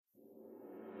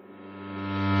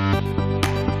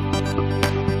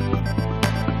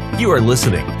You are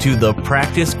listening to the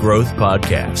Practice Growth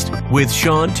Podcast with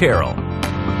Sean Terrell.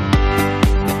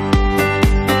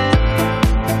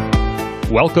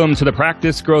 Welcome to the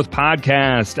Practice Growth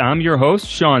Podcast. I'm your host,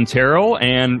 Sean Terrell,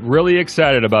 and really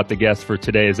excited about the guest for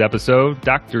today's episode,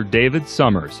 Dr. David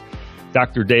Summers.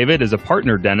 Dr. David is a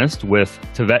partner dentist with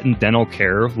Tveten Dental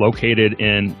Care located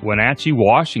in Wenatchee,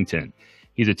 Washington.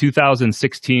 He's a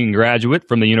 2016 graduate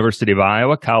from the University of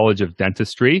Iowa College of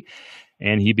Dentistry,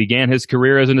 and he began his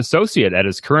career as an associate at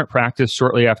his current practice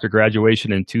shortly after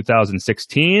graduation in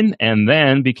 2016, and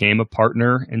then became a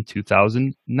partner in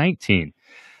 2019.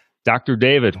 Dr.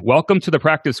 David, welcome to the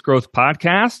Practice Growth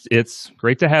Podcast. It's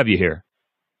great to have you here.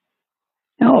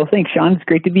 Oh, thanks, Sean. It's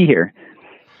great to be here.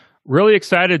 Really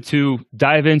excited to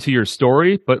dive into your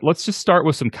story, but let's just start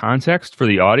with some context for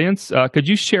the audience. Could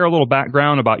you share a little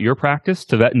background about your practice,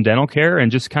 Tveten Dental Care,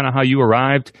 and just kind of how you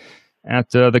arrived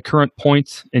at the current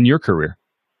point in your career?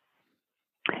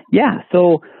 Yeah,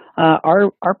 so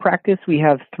our practice, we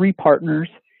have three partners,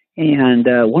 and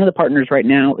one of the partners right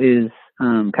now is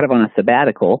kind of on a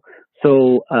sabbatical.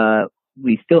 So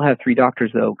we still have three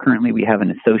doctors, though. Currently, we have an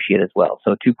associate as well.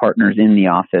 So two partners in the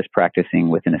office practicing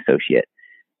with an associate.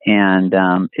 And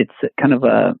it's kind of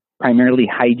a primarily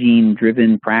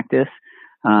hygiene-driven practice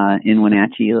in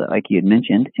Wenatchee, like you had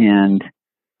mentioned. And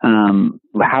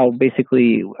how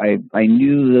basically I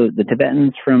knew the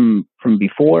Tibetans from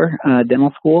before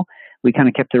dental school. We kind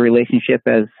of kept a relationship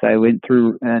as I went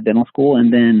through dental school,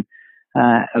 and then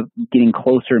getting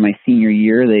closer my senior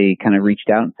year, they kind of reached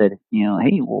out and said,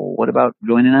 hey, well, what about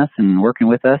joining us and working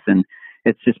with us? And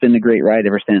it's just been a great ride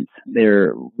ever since.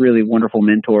 They're really wonderful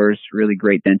mentors, really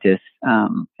great dentists.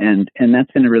 And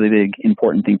that's been a really big,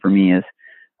 important thing for me is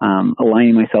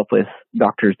aligning myself with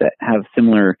doctors that have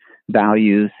similar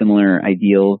values, similar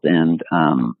ideals, and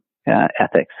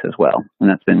ethics as well. And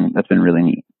that's been really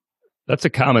neat. That's a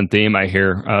common theme I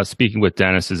hear speaking with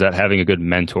dentists, is that having a good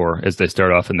mentor as they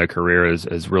start off in their career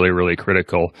is really, really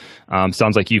critical.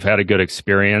 Sounds like you've had a good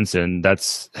experience, and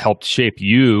that's helped shape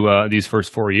you these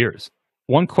first 4 years.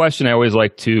 One question I always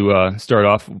like to start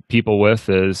off people with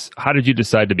is, how did you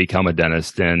decide to become a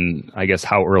dentist? And I guess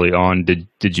how early on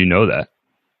did you know that?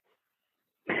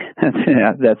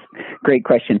 That's a great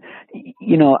question.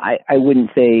 I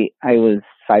wouldn't say I was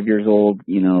 5 years old,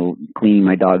 cleaning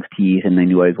my dog's teeth and I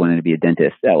knew I always wanted to be a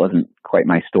dentist. That wasn't quite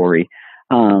my story.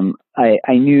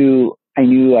 I knew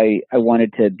I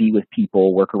wanted to be with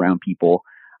people, work around people.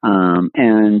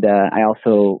 And I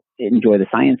also enjoy the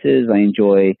sciences. I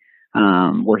enjoy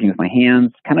working with my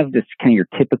hands, kind of your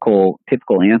typical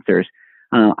answers.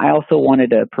 I also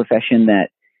wanted a profession that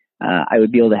I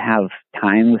would be able to have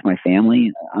time with my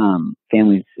family.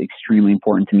 Family's extremely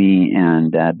important to me,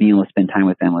 and being able to spend time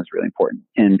with them was really important.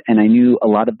 And I knew a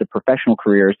lot of the professional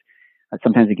careers,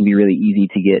 sometimes it can be really easy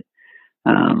to get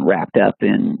wrapped up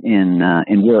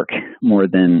in work more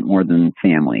than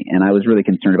family. And I was really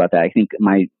concerned about that. I think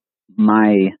my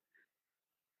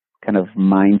kind of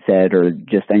mindset, or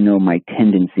just I know my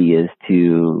tendency is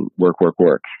to work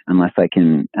unless I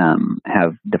can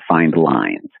have defined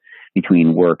lines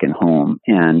between work and home.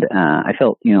 And I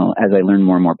felt, as I learned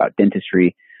more and more about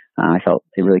dentistry, I felt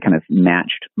it really kind of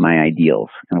matched my ideals,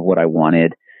 kind of what I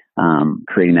wanted,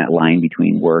 creating that line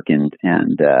between work and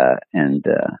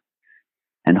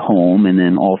home, and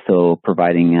then also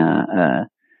providing a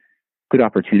good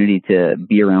opportunity to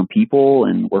be around people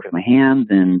and work with my hands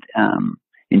and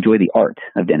enjoy the art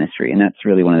of dentistry. And that's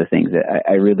really one of the things that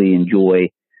I really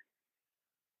enjoy,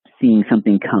 seeing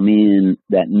something come in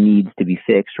that needs to be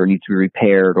fixed or needs to be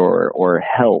repaired or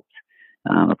helped,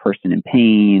 a person in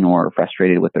pain or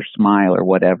frustrated with their smile or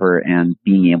whatever, and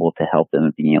being able to help them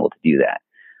and being able to do that.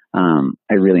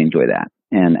 I really enjoy that.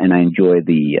 And I enjoy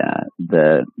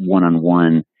the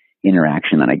one-on-one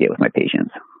interaction that I get with my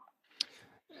patients.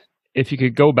 If you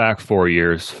could go back 4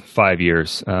 years, 5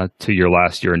 years to your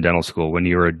last year in dental school when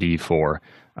you were a D4,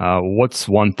 what's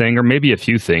one thing or maybe a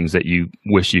few things that you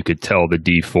wish you could tell the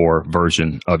D4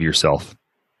 version of yourself?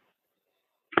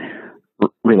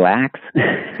 Relax.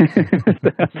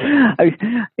 I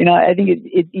think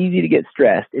it's easy to get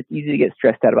stressed. It's easy to get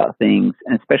stressed out about things,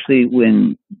 especially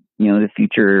when, the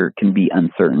future can be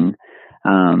uncertain.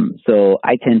 So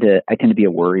I tend to be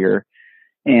a worrier,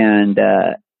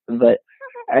 but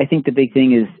I think the big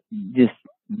thing is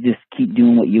just keep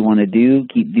doing what you want to do.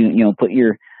 Keep doing, put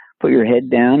your head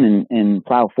down and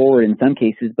plow forward in some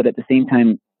cases, but at the same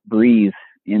time, breathe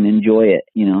and enjoy it,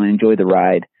 and enjoy the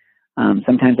ride.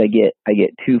 Sometimes I get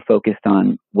too focused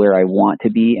on where I want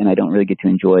to be, and I don't really get to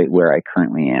enjoy where I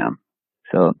currently am.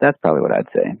 So that's probably what I'd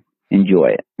say. Enjoy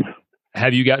it.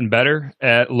 have you gotten better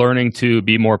at learning to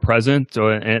be more present?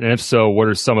 And if so, what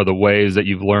are some of the ways that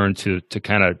you've learned to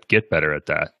kind of get better at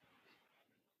that?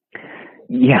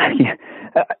 Yeah.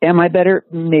 Am I better?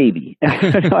 Maybe.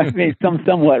 I mean,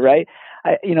 somewhat, right?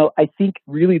 I think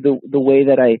really the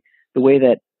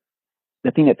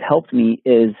thing that's helped me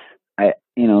is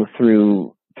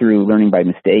through learning by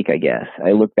mistake, I guess.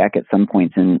 I look back at some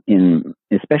points in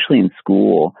especially in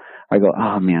school, I go,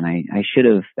 oh man, I should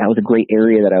have, that was a great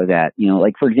area that I was at.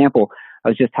 Like for example, I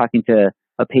was just talking to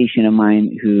a patient of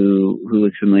mine who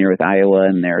was familiar with Iowa,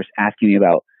 and they're asking me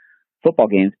about football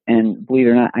games, and believe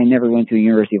it or not, I never went to a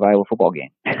University of Iowa football game.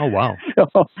 Oh, wow. So,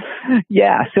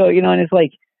 yeah. So, and it's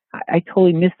like, I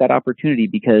totally missed that opportunity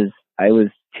because I was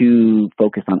too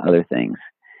focused on other things.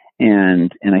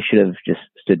 And I should have just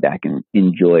stood back and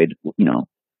enjoyed,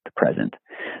 the present.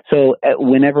 So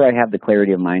whenever I have the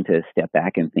clarity of mind to step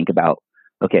back and think about,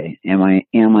 okay, am I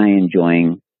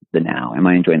enjoying the now? Am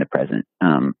I enjoying the present?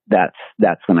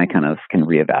 That's when I kind of can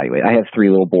reevaluate. I have 3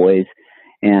 little boys,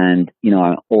 and,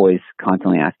 I'm always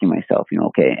constantly asking myself,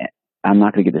 okay, I'm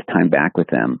not going to get this time back with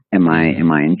them. Am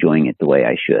I enjoying it the way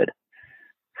I should?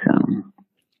 So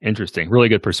interesting. Really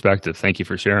good perspective. Thank you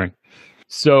for sharing.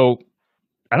 So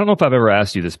I don't know if I've ever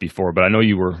asked you this before, but I know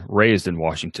you were raised in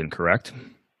Washington, correct?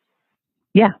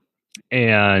 Yeah.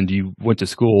 And you went to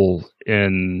school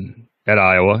in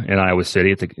Iowa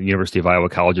City, at the University of Iowa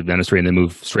College of Dentistry, and then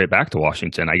moved straight back to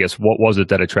Washington. I guess, what was it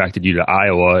that attracted you to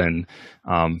Iowa? And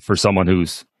for someone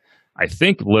who's, I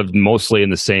think, lived mostly in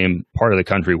the same part of the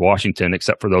country, Washington,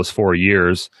 except for those 4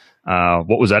 years,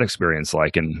 what was that experience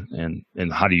like, and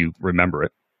how do you remember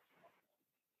it?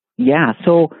 Yeah.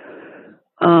 So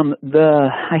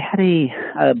I had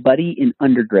a buddy in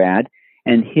undergrad,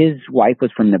 and his wife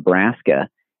was from Nebraska,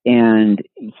 and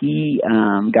he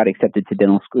got accepted to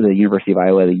dental school at the University of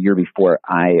Iowa the year before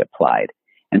I applied.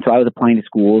 And so I was applying to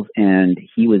schools, and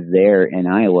he was there in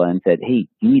Iowa and said, hey,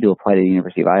 you need to apply to the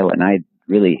University of Iowa. And I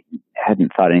really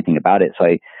hadn't thought anything about it. So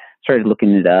I started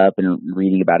looking it up and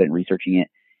reading about it and researching it.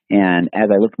 And as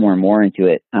I looked more and more into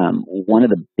it, one of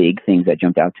the big things that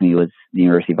jumped out to me was the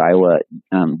University of Iowa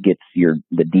gets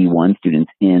the D1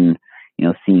 students in,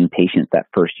 seeing patients that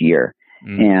first year.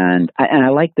 And I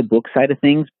like the book side of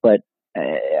things, but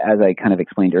as I kind of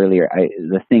explained earlier,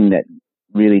 the thing that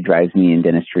really drives me in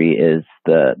dentistry is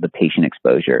the patient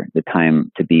exposure, the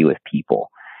time to be with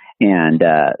people. And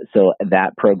so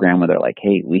that program where they're like,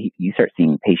 hey, you start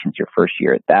seeing patients your first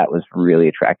year, that was really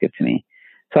attractive to me.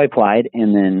 So I applied,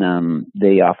 and then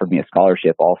they offered me a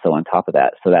scholarship also on top of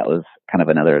that. So that was kind of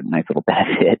another nice little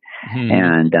benefit.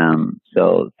 And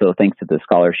so thanks to the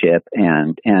scholarship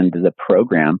and the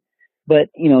program. But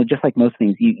just like most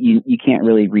things, you can't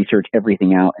really research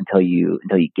everything out until you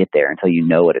get there, until you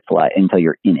know what it's like, until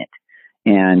you're in it.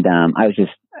 And I was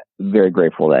just very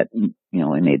grateful that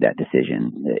I made that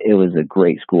decision. It was a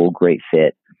great school, great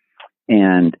fit.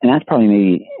 And that's probably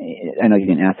maybe, I know you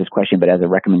didn't ask this question, but as a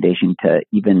recommendation to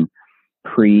even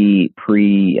pre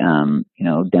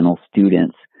dental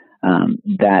students,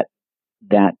 that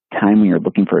time when you're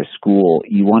looking for a school,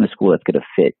 you want a school that's going to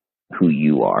fit who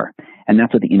you are. And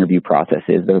that's what the interview process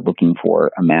is. They're looking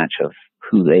for a match of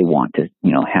who they want to,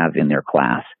 have in their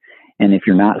class. And if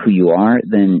you're not who you are,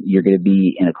 then you're going to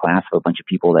be in a class of a bunch of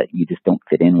people that you just don't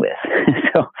fit in with.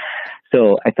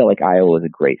 So I felt like Iowa was a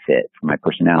great fit for my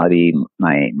personality,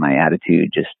 my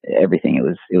attitude, just everything. It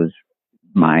was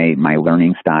my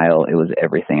learning style. It was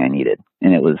everything I needed,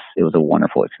 and it was a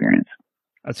wonderful experience.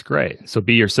 That's great. So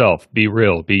be yourself, be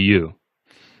real, be you.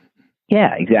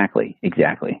 Yeah, exactly.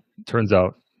 Turns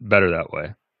out better that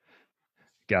way.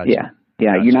 Gotcha. Yeah.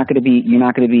 Gotcha. You're not going to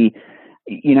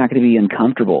be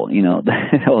uncomfortable,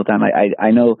 the whole time.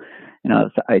 I know.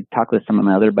 I talk with some of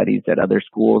my other buddies at other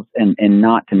schools, and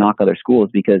not to knock other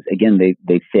schools, because again,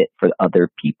 they fit for other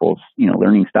people's,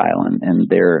 learning style and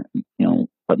their,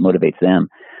 what motivates them.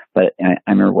 But I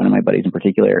remember one of my buddies in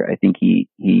particular, I think he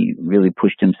really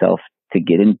pushed himself to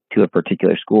get into a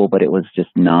particular school, but it was just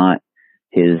not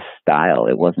his style.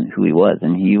 It wasn't who he was.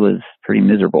 And he was pretty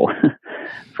miserable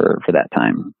for that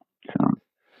time. So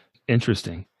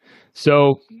interesting.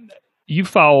 So you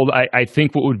followed, I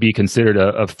think, what would be considered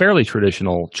a fairly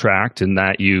traditional track, in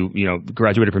that you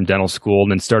graduated from dental school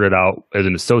and then started out as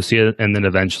an associate, and then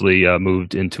eventually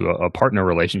moved into a partner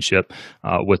relationship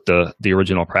with the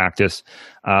original practice.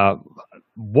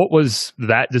 What was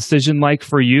that decision like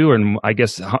for you? And I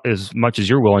guess, as much as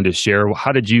you're willing to share,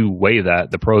 how did you weigh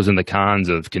that, the pros and the cons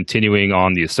of continuing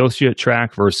on the associate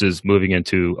track versus moving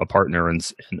into a partner and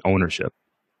ownership?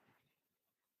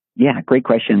 Yeah, great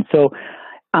question. So,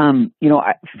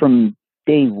 from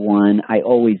day one, I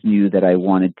always knew that I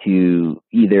wanted to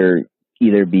either,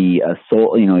 either be a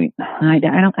solo, I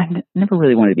never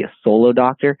really wanted to be a solo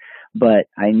doctor, but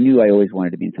I knew I always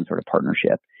wanted to be in some sort of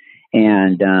partnership.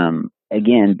 And,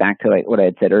 again, back to like what I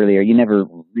had said earlier, you never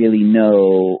really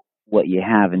know what you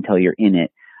have until you're in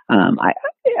it.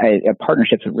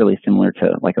 Partnerships are really similar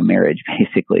to like a marriage,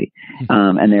 basically.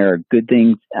 And there are good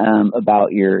things,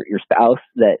 about your spouse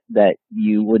that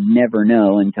you would never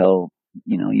know until,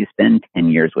 you spend 10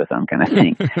 years with them, kind of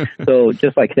thing. So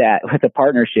just like that with a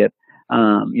partnership,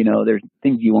 there's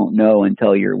things you won't know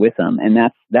until you're with them. And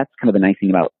that's kind of the nice thing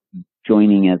about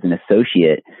joining as an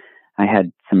associate. I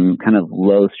had some kind of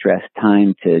low stress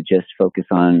time to just focus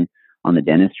on the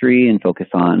dentistry and focus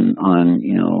on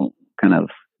kind of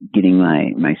getting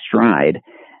my stride.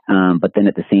 But then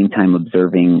at the same time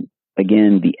observing,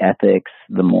 again, the ethics,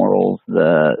 the morals,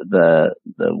 the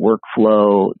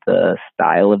workflow, the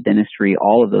style of dentistry,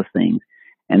 all of those things.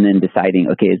 And then deciding,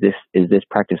 okay, is this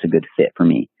practice a good fit for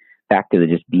me? Back to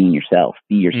just being yourself,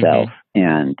 be yourself.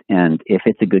 Mm-hmm. And if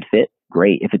it's a good fit,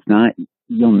 great. If it's not,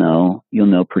 you'll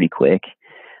know pretty quick.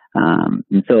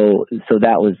 And so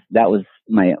that was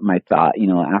my thought,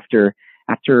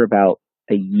 after about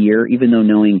a year, even though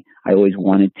knowing I always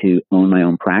wanted to own my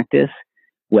own practice,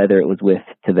 whether it was with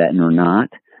Tveten or not,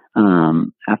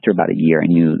 after about a year, I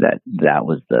knew that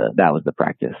was the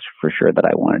practice for sure that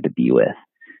I wanted to be with,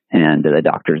 and the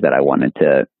doctors that I wanted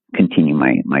to continue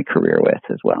my career with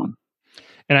as well.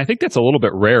 And I think that's a little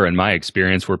bit rare in my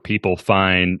experience, where people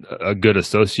find a good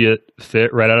associate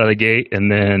fit right out of the gate, and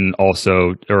then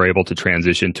also are able to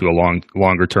transition to a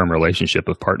longer term relationship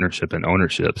of partnership and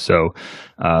ownership. So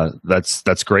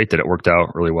that's great that it worked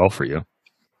out really well for you.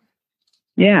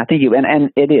 Yeah, thank you. And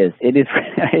it is it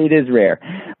is rare,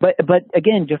 but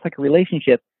again, just like a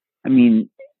relationship, I mean,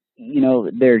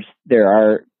 there's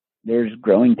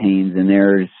growing pains and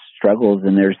there's struggles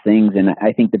and there's things, and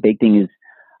I think the big thing is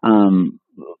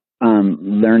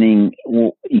learning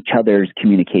each other's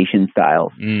communication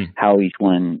styles, how each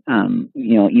one,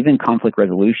 even conflict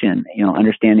resolution,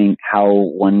 understanding how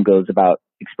one goes about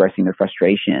expressing their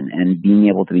frustration and being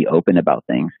able to be open about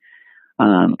things.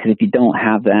 Because if you don't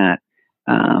have that,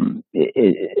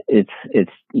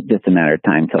 it's just a matter of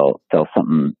time till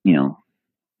something,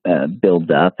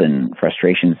 builds up and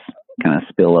frustrations kind of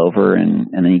spill over, and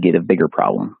then you get a bigger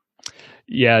problem.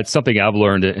 Yeah, it's something I've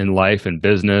learned in life and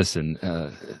business. And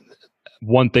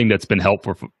one thing that's been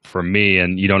helpful for me,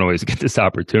 and you don't always get this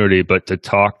opportunity, but to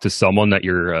talk to someone that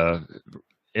you're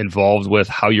involved with,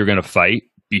 how you're going to fight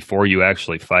before you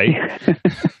actually fight.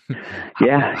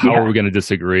 How are we going to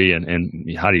disagree, and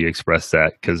how do you express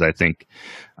that? Because I think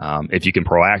if you can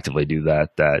proactively do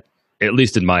that, at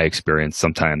least in my experience,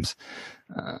 sometimes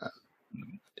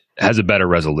has a better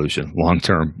resolution long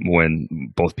term when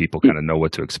both people kind of know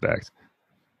what to expect.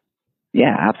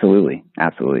 Yeah, absolutely.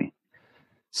 Absolutely.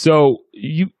 So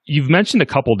you've mentioned a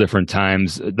couple different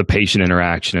times the patient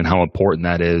interaction and how important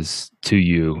that is to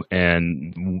you.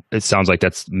 And it sounds like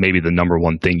that's maybe the number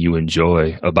one thing you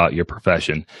enjoy about your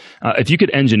profession. If you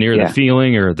could engineer the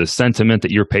feeling or the sentiment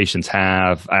that your patients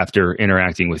have after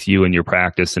interacting with you in your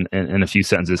practice in a few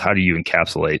sentences, how do you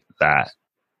encapsulate that?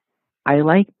 I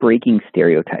like breaking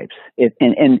stereotypes,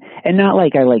 and not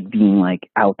like I like being like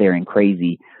out there and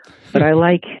crazy, but I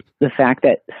like the fact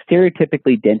that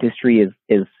stereotypically dentistry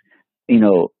is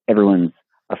everyone's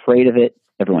afraid of it,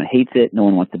 everyone hates it, no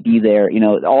one wants to be there,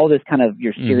 all this kind of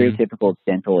your stereotypical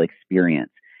dental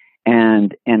experience,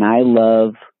 and I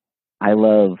love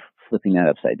flipping that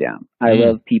upside down. I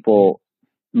love people.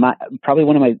 Probably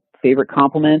one of my favorite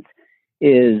compliments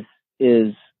is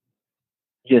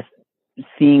just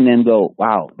seeing them go,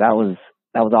 wow, that was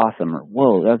awesome, or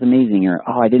whoa, that was amazing, or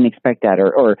oh, I didn't expect that,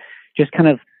 or just kind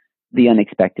of the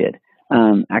unexpected.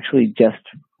 Actually, just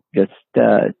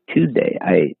Tuesday,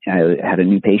 I had a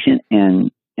new patient,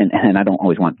 and I don't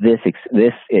always want this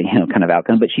kind of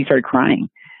outcome, but she started crying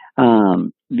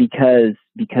because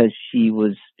she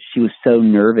was so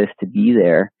nervous to be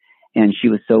there, and she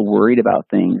was so worried about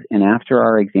things. And after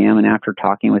our exam, and after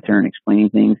talking with her and explaining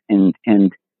things,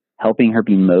 and helping her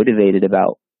be motivated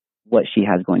about what she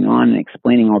has going on, and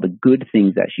explaining all the good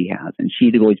things that she has, and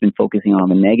she'd always been focusing on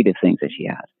the negative things that she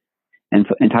has, and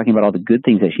talking about all the good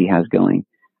things that she has going.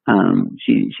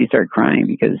 She started crying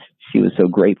because she was so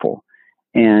grateful,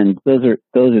 and those are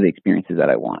the experiences that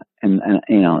I want. And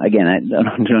again, I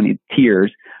don't need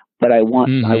tears, but I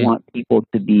want people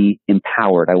to be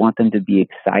empowered. I want them to be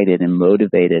excited and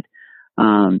motivated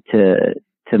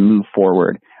to move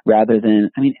forward, rather than,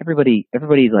 everybody's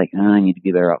like, oh, I need to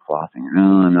be better at flossing, or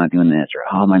oh, I'm not doing this, or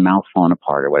oh, my mouth's falling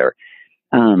apart, or whatever.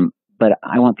 But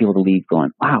I want people to leave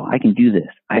going, wow, I can do this.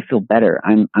 I feel better.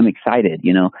 I'm excited.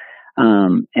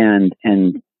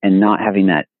 and not having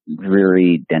that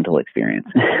dreary dental experience.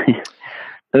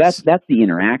 So that's the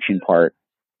interaction part.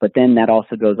 But then that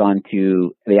also goes on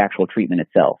to the actual treatment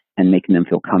itself and making them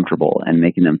feel comfortable and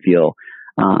making them feel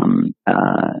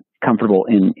comfortable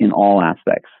in all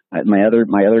aspects. My other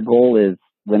goal is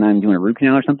when I'm doing a root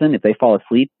canal or something, if they fall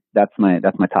asleep, that's my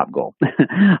top goal.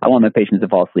 I want my patients to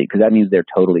fall asleep because that means they're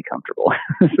totally comfortable.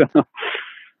 So.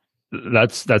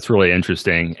 That's really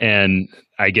interesting. And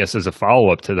I guess as a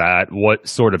follow-up to that, what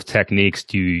sort of techniques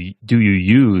do you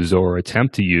use or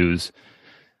attempt to use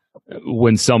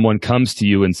when someone comes to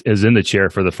you and is in the chair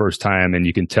for the first time, and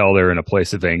you can tell they're in a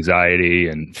place of anxiety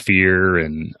and fear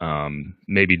and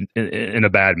maybe in a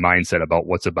bad mindset about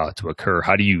what's about to occur?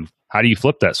 How do you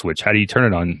flip that switch? How do you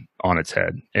turn it on its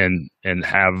head and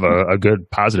have a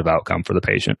good positive outcome for the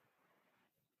patient?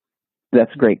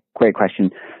 That's a great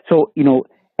question. So,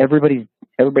 everybody's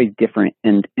different,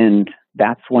 and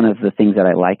that's one of the things that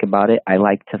I like about it. I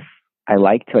like to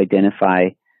identify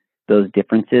those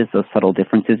differences, those subtle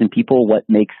differences in people, what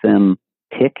makes them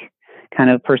tick, kind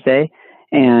of per se,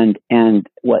 and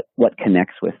what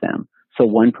connects with them. So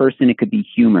one person, it could be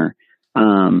humor,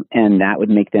 and that would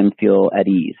make them feel at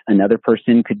ease. Another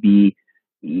person could be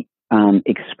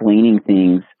explaining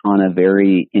things on a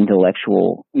very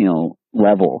intellectual,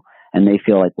 level, and they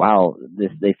feel like, wow,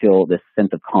 they feel this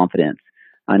sense of confidence.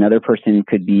 Another person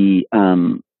could be,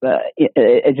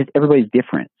 just everybody's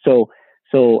different. So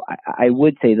I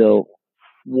would say though,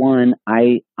 one,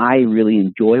 I really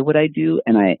enjoy what I do,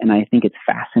 and I think it's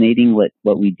fascinating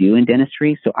what we do in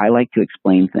dentistry. So I like to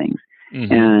explain things,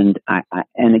 mm-hmm. and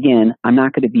again, I'm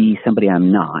not going to be somebody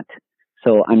I'm not.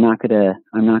 So I'm going to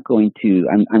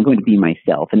be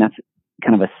myself, and that's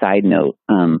kind of a side note.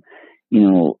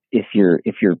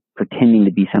 If you're pretending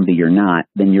to be somebody you're not,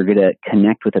 then you're going to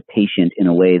connect with a patient in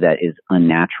a way that is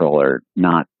unnatural or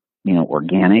not,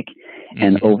 organic. Mm-hmm.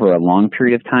 And over a long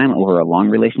period of time, over a long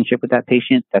relationship with that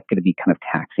patient, that's going to be kind of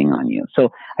taxing on you.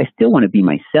 So I still want to be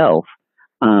myself,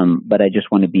 but I just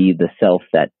want to be the self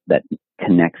that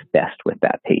connects best with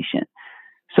that patient.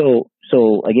 So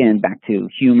again, back to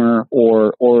humor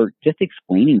or just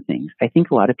explaining things. I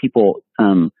think a lot of people,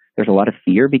 there's a lot of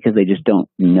fear because they just don't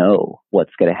know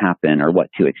what's going to happen or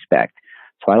what to expect.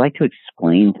 So I like to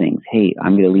explain things. Hey,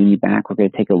 I'm going to lean you back. We're going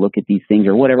to take a look at these things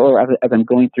or whatever. Or as I'm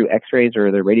going through x-rays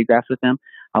or the radiographs with them,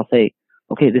 I'll say,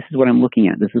 okay, this is what I'm looking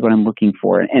at. This is what I'm looking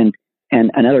for. And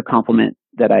another compliment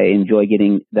that I enjoy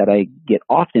getting, that I get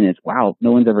often, is, wow,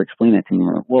 no one's ever explained that to me.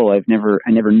 Or, whoa, I never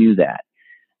knew that.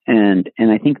 And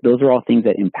I think those are all things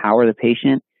that empower the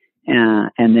patient,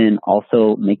 and then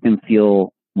also make them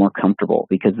feel more comfortable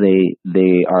because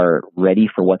they are ready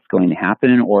for what's going to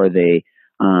happen, or they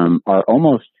are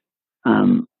almost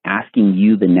asking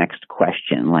you the next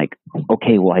question, like,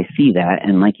 okay, well, I see that,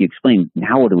 and like you explained,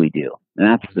 now what do we do? And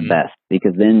that's the best,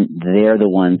 because then they're the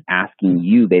ones asking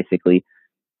you basically,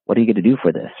 what are you going to do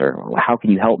for this, or how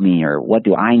can you help me, or what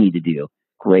do I need to do?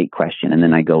 Great question, and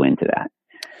then I go into that.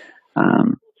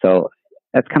 So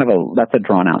that's a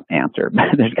drawn out answer.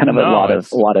 There's kind of a lot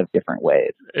of different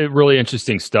ways. Really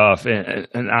interesting stuff. And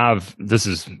this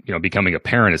is, becoming a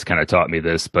parent has kind of taught me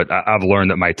this, but I've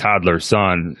learned that my toddler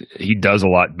son, he does a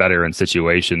lot better in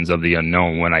situations of the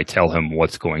unknown when I tell him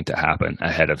what's going to happen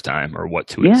ahead of time or what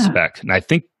to expect. And I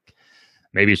think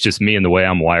maybe it's just me and the way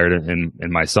I'm wired and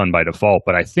my son by default,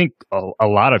 but I think a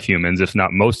lot of humans, if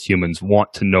not most humans,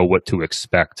 want to know what to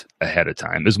expect ahead of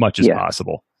time as much as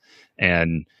possible.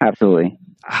 And absolutely,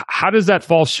 how does that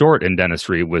fall short in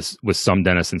dentistry with some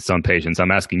dentists and some patients? I'm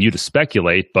asking you to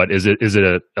speculate, but is it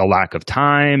a lack of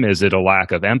time? Is it a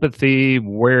lack of empathy?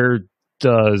 Where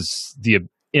does the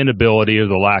inability or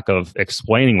the lack of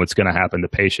explaining what's going to happen to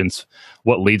patients,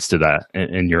 what leads to that,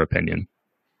 in your opinion?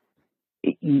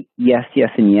 Yes,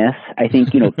 and yes. I think,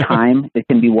 time, it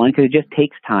can be one, because it just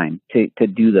takes time to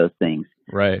do those things.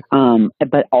 Right.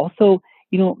 But also,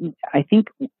 I think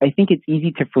it's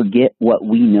easy to forget what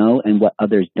we know and what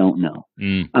others don't know.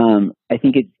 I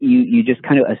think you just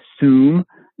kind of assume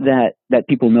that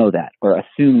people know that, or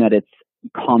assume that it's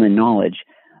common knowledge,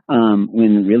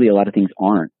 when really a lot of things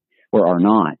aren't or are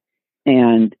not.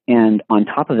 And on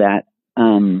top of that,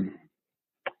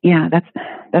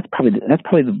 that's probably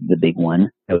the big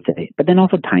one, I would say. But then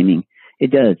also timing.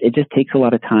 It just takes a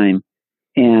lot of time.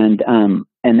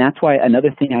 And that's why another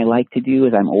thing I like to do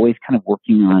is I'm always kind of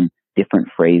working on different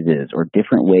phrases or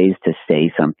different ways to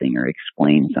say something or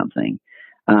explain something.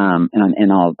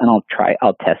 And I'll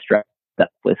test drive that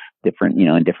with different,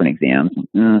 in different exams.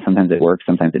 Sometimes it works,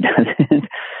 sometimes it doesn't.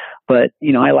 But,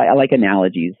 I like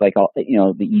analogies. Like, the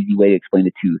easy way to explain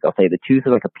the tooth. I'll say the tooth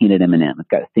is like a peanut M&M. It's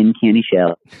got a thin candy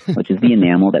shell, which is the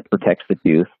enamel that protects the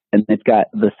tooth. And it's got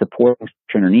the supporting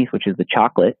structure underneath, which is the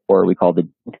chocolate, or we call the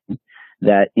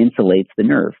that insulates the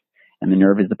nerve. And the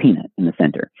nerve is the peanut in the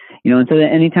center. And so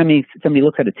that anytime somebody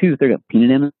looks at a tooth, they're going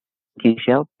peanut M&M, candy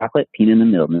shell, chocolate, peanut in the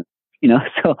middle.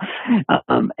 So,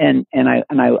 and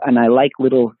I like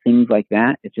little things like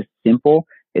that. It's just simple.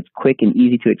 It's quick and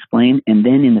easy to explain. And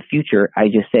then in the future, I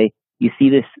just say, you see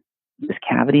this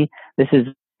cavity? This is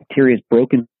bacteria's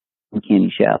broken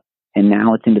candy shell. And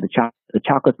now it's into the chocolate. The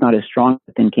chocolate's not as strong as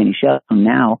the thin candy shell. So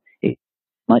now it's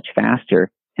much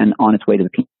faster and on its way to the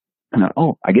peanut. And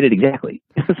I get it exactly.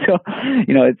 So,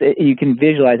 you can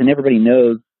visualize, and everybody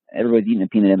knows, everybody's eating a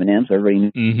peanut M&M, so everybody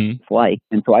knows what it's like.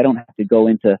 And so I don't have to go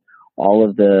into all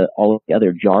of the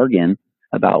other jargon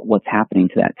about what's happening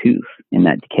to that tooth in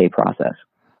that decay process.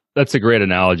 That's a great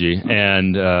analogy,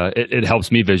 and it helps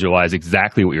me visualize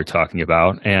exactly what you're talking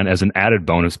about. And as an added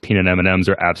bonus, peanut M&Ms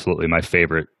are absolutely my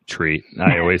favorite treat.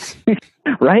 I always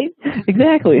right,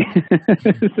 exactly.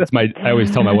 I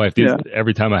always tell my wife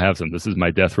every time I have some, this is my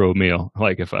death row meal.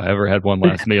 Like if I ever had one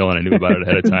last meal and I knew about it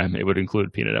ahead of time, it would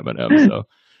include peanut M&Ms. So,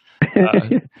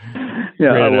 great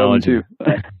analogy.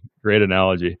 Great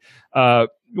analogy.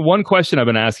 One question I've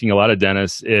been asking a lot of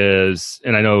dentists is,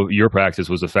 and I know your practice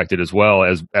was affected as well,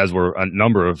 as were a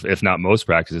number of, if not most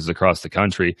practices across the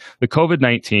country, the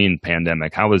COVID-19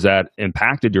 pandemic. How has that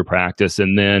impacted your practice?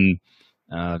 And then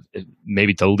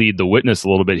maybe to lead the witness a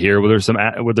little bit here, were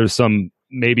there some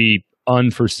maybe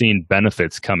unforeseen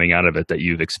benefits coming out of it that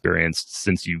you've experienced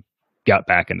since you got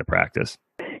back into practice?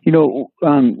 You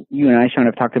and I, Sean,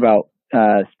 have talked about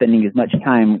spending as much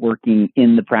time working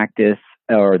in the practice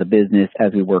or the business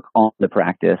as we work on the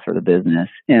practice or the business.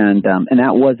 And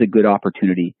that was a good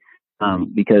opportunity,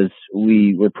 because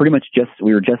we were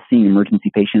just seeing emergency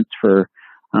patients for,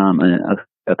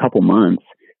 a couple months.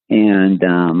 And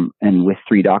with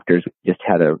 3 doctors, we just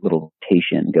had a little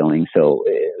rotation going. So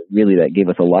really that gave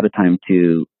us a lot of time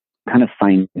to kind of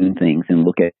fine tune things and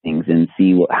look at things and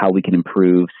see how we can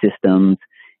improve systems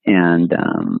and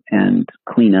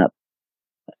clean up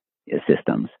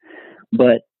systems.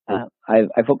 But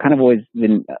I've kind of always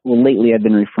been, lately I've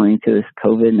been referring to this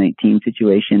COVID-19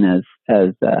 situation as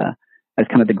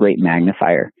kind of the great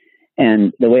magnifier.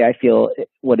 And the way I feel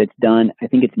what it's done, I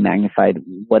think it's magnified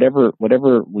whatever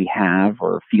we have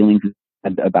or feelings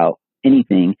about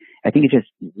anything. I think it just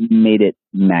made it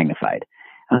magnified,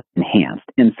 enhanced.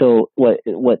 And so what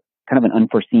kind of an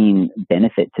unforeseen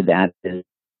benefit to that is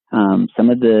some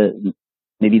of the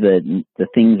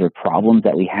things or problems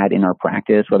that we had in our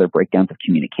practice, whether breakdowns of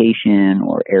communication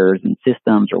or errors in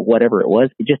systems or whatever it was,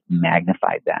 it just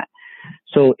magnified that.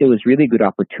 So it was really a good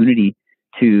opportunity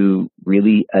to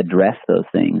really address those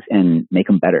things and make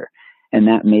them better. And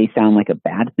that may sound like a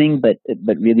bad thing, but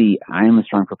really I am a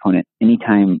strong proponent.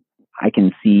 Anytime I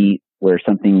can see where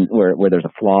there's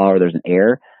a flaw or there's an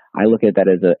error, I look at that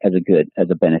as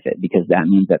a benefit, because that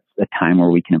means that's a time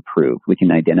where we can improve. We can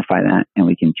identify that and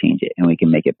we can change it and we can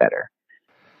make it better.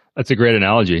 That's a great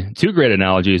analogy. 2 great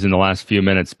analogies in the last few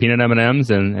minutes: peanut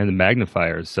M&Ms and the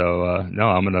magnifiers. So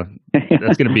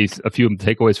that's going to be a few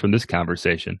takeaways from this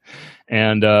conversation.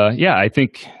 And I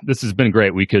think this has been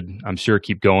great. We could, I'm sure,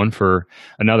 keep going for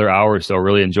another hour or so.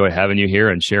 Really enjoy having you here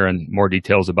and sharing more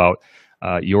details about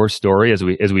your story. As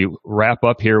we wrap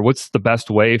up here, what's the best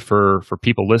way for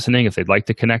people listening, if they'd like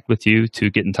to connect with you, to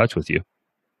get in touch with you?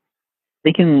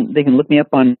 They can look me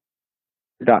up on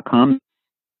 .com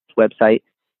website,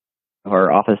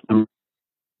 our office number,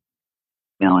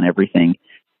 email, and everything.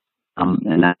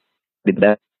 And that's the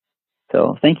best.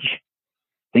 So thank you.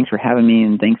 Thanks for having me,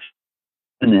 and thanks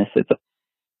for doing this. It's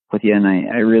with you, and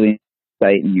I really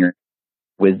appreciate your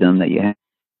wisdom that you have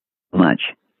so much.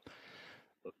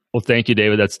 Well, thank you,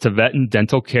 David. That's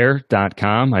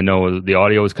TvetenDentalCare.com. I know the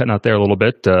audio is cutting out there a little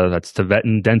bit. That's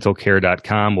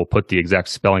TvetenDentalCare.com. We'll put the exact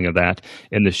spelling of that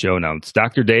in the show notes.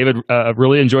 Dr. David,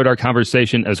 really enjoyed our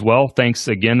conversation as well. Thanks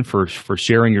again for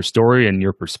sharing your story and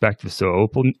your perspective so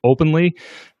openly.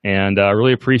 And I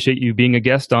really appreciate you being a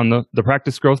guest on the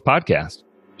Practice Growth Podcast.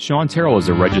 Sean Terrell is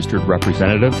a registered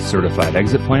representative, certified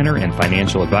exit planner, and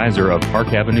financial advisor of Park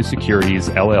Avenue Securities,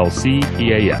 LLC,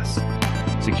 PAS.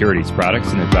 Securities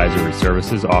products and advisory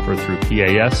services offered through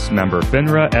PAS, member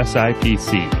FINRA,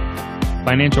 SIPC.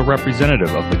 Financial representative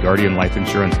of the Guardian Life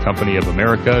Insurance Company of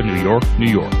America, New York,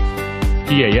 New York.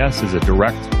 PAS is a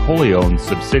direct, wholly owned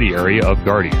subsidiary of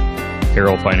Guardian.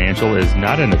 Carroll Financial is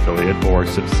not an affiliate or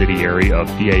subsidiary of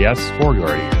PAS or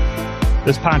Guardian.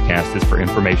 This podcast is for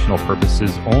informational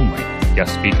purposes only.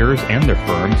 Guest speakers and their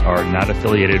firms are not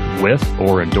affiliated with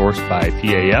or endorsed by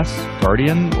PAS,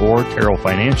 Guardian, or Terrell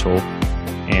Financial,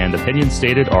 and opinions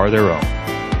stated are their own.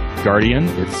 Guardian,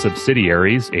 its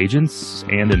subsidiaries, agents,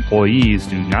 and employees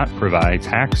do not provide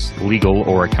tax, legal,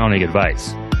 or accounting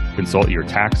advice. Consult your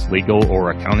tax, legal, or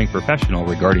accounting professional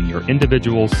regarding your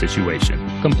individual situation.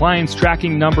 Compliance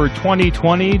tracking number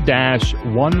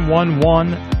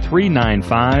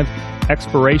 2020-111395.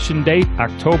 Expiration date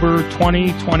October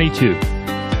 2022.